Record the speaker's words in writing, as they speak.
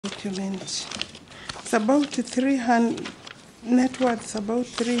document. It's about 300, net worth is about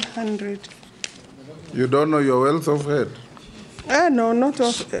 300. You don't know your wealth of head? No, not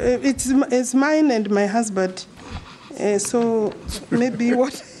of, it's mine and my husband. So maybe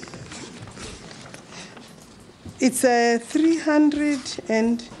what? It's 300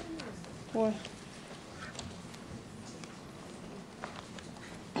 and what?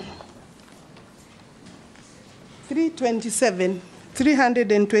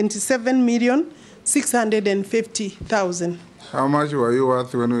 327,650,000. How much were you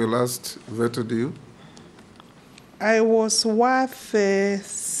worth when we last vetted you? I was worth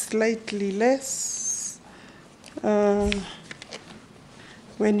slightly less. When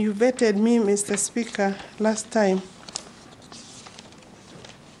you vetted me, Mr. Speaker, last time,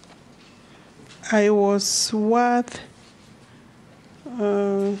 I was worth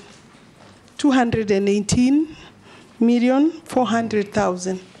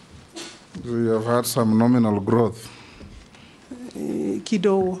 218,400,000. You have had some nominal growth.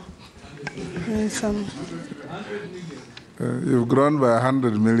 Kidogo. You've grown by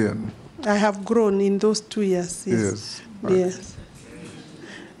 100 million. I have grown in those 2 years. Yes. Yes.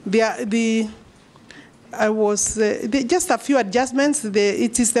 I was just a few adjustments.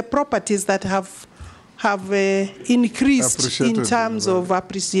 It is the properties that have increased in terms of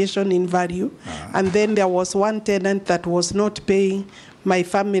appreciation in value. And then there was one tenant that was not paying my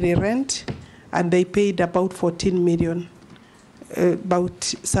family rent, and they paid about 14 million,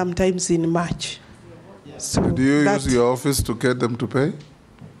 about sometimes in March. So did you use your office to get them to pay?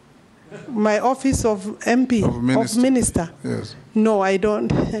 My office of MP, of minister? Yes. No, I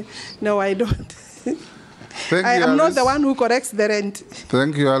don't. No, I don't. I am not the one who corrects the rent.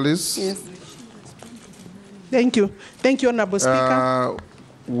 Thank you, Alice. Yes. Thank you. Thank you, Honorable Speaker.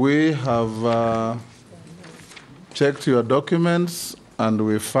 We have checked your documents, and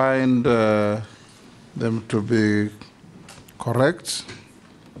we find them to be correct,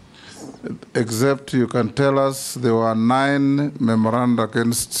 except you can tell us there were 9 memoranda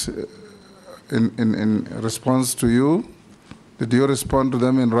against in response to you. Did you respond to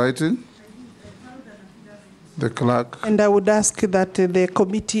them in writing? The clerk. And I would ask that the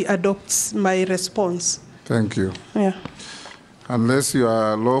committee adopts my response. Thank you. Yeah. Unless you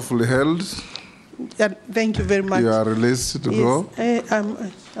are lawfully held. Thank you very much. You are released to go.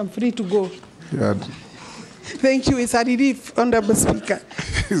 I'm free to go. Yeah. Thank you. It's a relief, Honorable Speaker.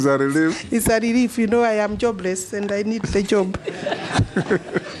 It's a relief? It's a relief. You know, I am jobless and I need the job.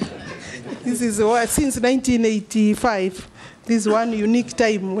 This is since 1985. This is one unique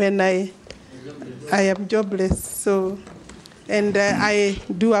time when I am jobless. So, and I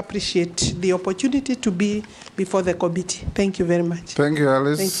do appreciate the opportunity to be before the committee. Thank you very much. Thank you,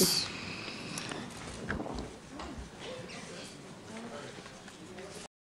 Alice. Thank you.